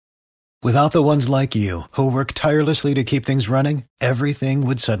Without the ones like you, who work tirelessly to keep things running, everything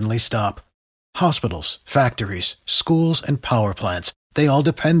would suddenly stop. Hospitals, factories, schools, and power plants, they all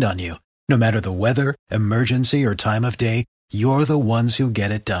depend on you. No matter the weather, emergency, or time of day, you're the ones who get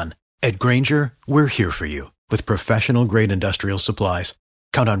it done. At Grainger, we're here for you with professional-grade industrial supplies.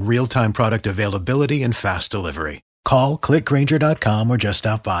 Count on real-time product availability and fast delivery. Call, clickgrainger.com, or just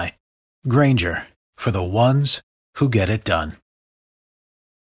stop by. Grainger, for the ones who get it done.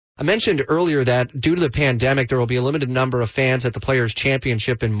 I mentioned earlier that due to the pandemic, there will be a limited number of fans at the Players'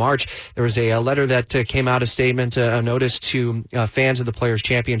 Championship in March. There was a letter that came out, a statement, a notice to fans of the Players'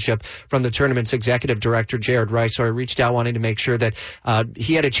 Championship from the tournament's executive director, Jared Rice. So I reached out wanting to make sure that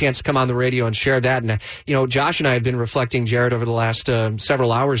he had a chance to come on the radio and share that. And, Josh and I have been reflecting, Jared, over the last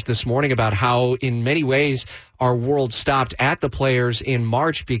several hours this morning about how, in many ways, our world stopped at the Players in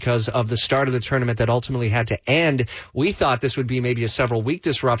March because of the start of the tournament that ultimately had to end. We thought this would be maybe a several-week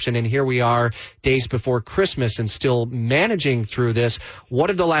disruption, and here we are days before Christmas and still managing through this.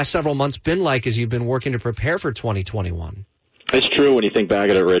 What have the last several months been like as you've been working to prepare for 2021? It's true when you think back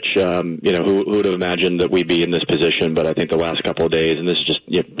at it, Rich. Who would have imagined that we'd be in this position? But I think the last couple of days, and this is just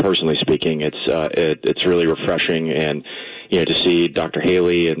personally speaking, it's really refreshing, and to see Dr.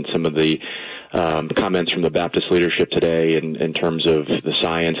 Haley and some of the comments from the Baptist leadership today in terms of the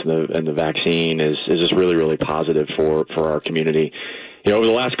science and the vaccine is just really, really positive for our community. Over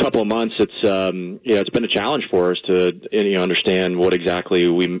the last couple of months, it's been a challenge for us to understand what exactly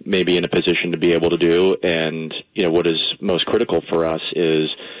we may be in a position to be able to do, and what is most critical for us is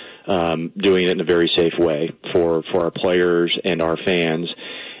doing it in a very safe way for our players and our fans.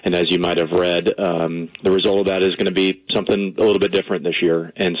 And as you might have read, the result of that is going to be something a little bit different this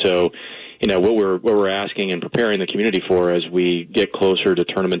year. And so, what we're asking and preparing the community for as we get closer to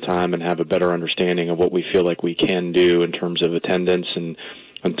tournament time and have a better understanding of what we feel like we can do in terms of attendance and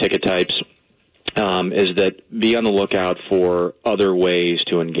ticket types, is that be on the lookout for other ways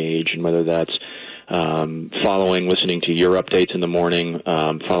to engage, and whether that's listening to your updates in the morning,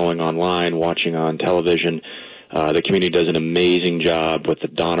 following online, watching on television. The community does an amazing job with the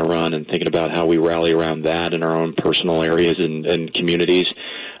Donna Run and thinking about how we rally around that in our own personal areas and communities.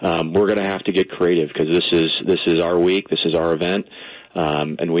 We're going to have to get creative because this is our week, this is our event,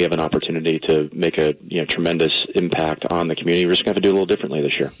 and we have an opportunity to make a tremendous impact on the community. We're just going to have to do a little differently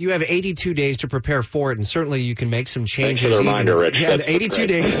this year. You have 82 days to prepare for it, and certainly you can make some changes. Thanks for the reminder, Rich. Yeah, 82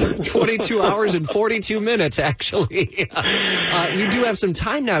 days, 22 hours, and 42 minutes, actually. You do have some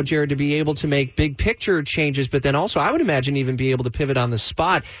time now, Jared, to be able to make big picture changes, but then also I would imagine even be able to pivot on the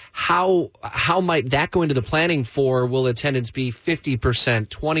spot. How might that go into the planning for, will attendance be 50%,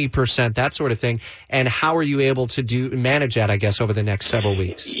 20%, that sort of thing, and how are you able to manage that, I guess, over the next several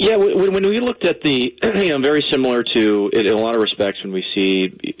weeks? Yeah, when we looked at the, very similar to, in a lot of respects, when we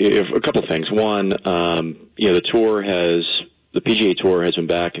see a couple of things. One, the PGA Tour has been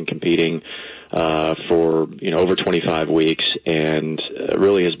back and competing for over 25 weeks, and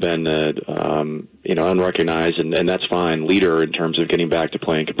really has been unrecognized, and that's fine, leader in terms of getting back to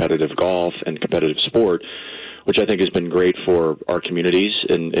playing competitive golf and competitive sport, which I think has been great for our communities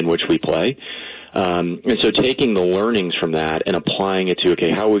in which we play. And so taking the learnings from that and applying it to,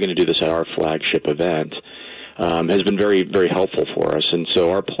 how are we going to do this at our flagship event, has been very, very helpful for us. And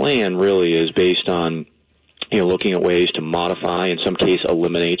so our plan really is based on, looking at ways to modify, in some case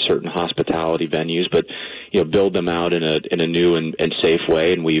eliminate certain hospitality venues, but, build them out in a new and safe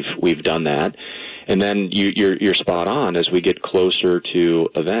way. And we've done that. And then you're spot on as we get closer to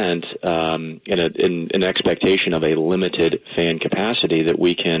event, in an expectation of a limited fan capacity, that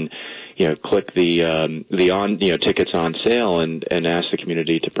we can, click the tickets on sale and ask the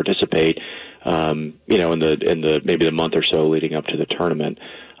community to participate, in the maybe the month or so leading up to the tournament.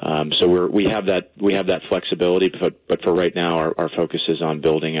 So we have that flexibility, but for right now, our focus is on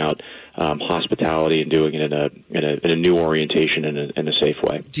building out hospitality and doing it in a new orientation in a safe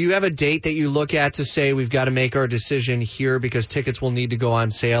way. Do you have a date that you look at to say we've got to make our decision here because tickets will need to go on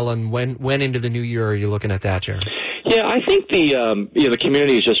sale? And when into the new year are you looking at that, Jared? Yeah, I think the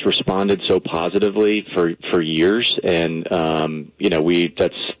community has just responded so positively for years, and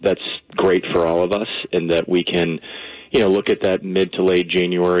that's great for all of us, in that we can look at that mid to late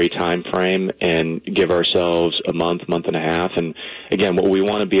January time frame and give ourselves a month and a half. And again, what we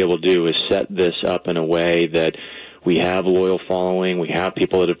want to be able to do is set this up in a way that we have a loyal following, we have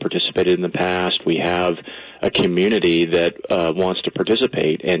people that have participated in the past, we have a community that wants to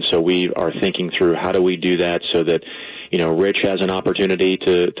participate. And so we are thinking through how do we do that so that, Rich has an opportunity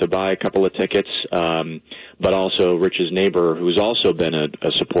to buy a couple of tickets, but also Rich's neighbor, who's also been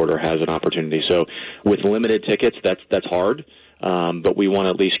a supporter, has an opportunity. So with limited tickets, that's hard. but we want to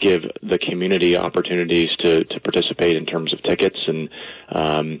at least give the community opportunities to participate in terms of tickets. And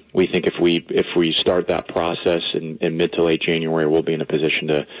we think if we start that process in mid to late January, we'll be in a position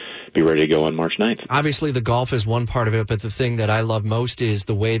to be ready to go on March 9th. Obviously, the golf is one part of it, but the thing that I love most is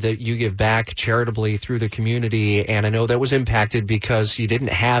the way that you give back charitably through the community. And I know that was impacted because you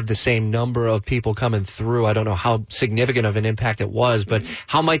didn't have the same number of people coming through. I don't know how significant of an impact it was, but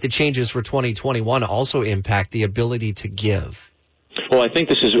how might the changes for 2021 also impact the ability to give? Well, I think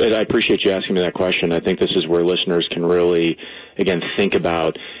this is, I appreciate you asking me that question. I think this is where listeners can really, again, think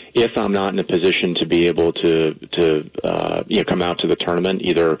about, if I'm not in a position to be able to come out to the tournament,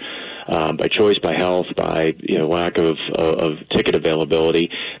 either by choice, by health, by lack of ticket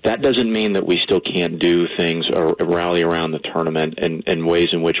availability, that doesn't mean that we still can't do things or rally around the tournament in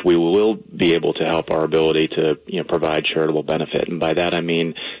ways in which we will be able to help our ability to provide charitable benefit. And by that I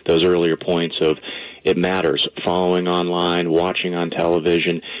mean those earlier points of, it matters. Following online, watching on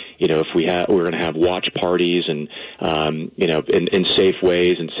television. If we're going to have watch parties and in safe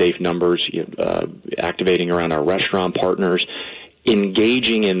ways and safe numbers, activating around our restaurant partners,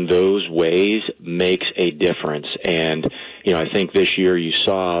 engaging in those ways makes a difference. And I think this year you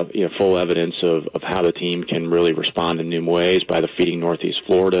saw full evidence of how the team can really respond in new ways by the Feeding Northeast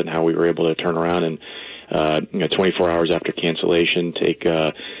Florida, and how we were able to turn around and 24 hours after cancellation, take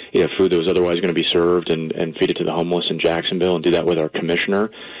food that was otherwise going to be served and feed it to the homeless in Jacksonville, and do that with our commissioner.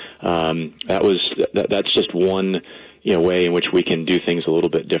 That's just one way in which we can do things a little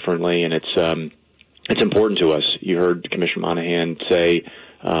bit differently, and it's important to us. You heard Commissioner Monahan say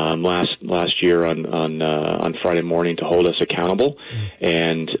last year on Friday morning to hold us accountable,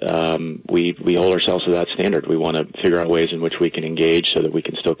 and we hold ourselves to that standard. We want to figure out ways in which we can engage so that we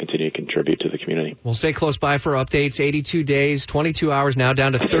can still continue to contribute to the community. We'll stay close by for updates. 82 days, 22 hours now,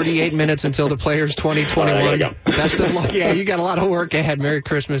 down to 38 minutes until the Players 2021. Best of luck. Yeah, you got a lot of work ahead. Merry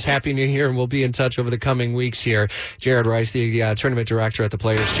Christmas, Happy New Year, and we'll be in touch over the coming weeks here. Jared Rice, the tournament director at the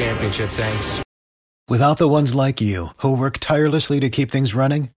Players Championship. Thanks. Without the ones like you, who work tirelessly to keep things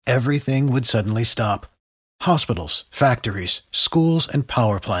running, everything would suddenly stop. Hospitals, factories, schools, and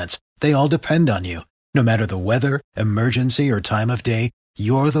power plants, they all depend on you. No matter the weather, emergency, or time of day,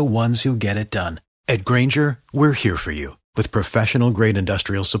 you're the ones who get it done. At Grainger, we're here for you with professional-grade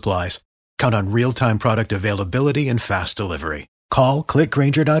industrial supplies. Count on real-time product availability and fast delivery. Call, click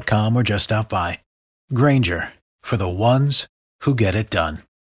Grainger.com, or just stop by. Grainger, for the ones who get it done.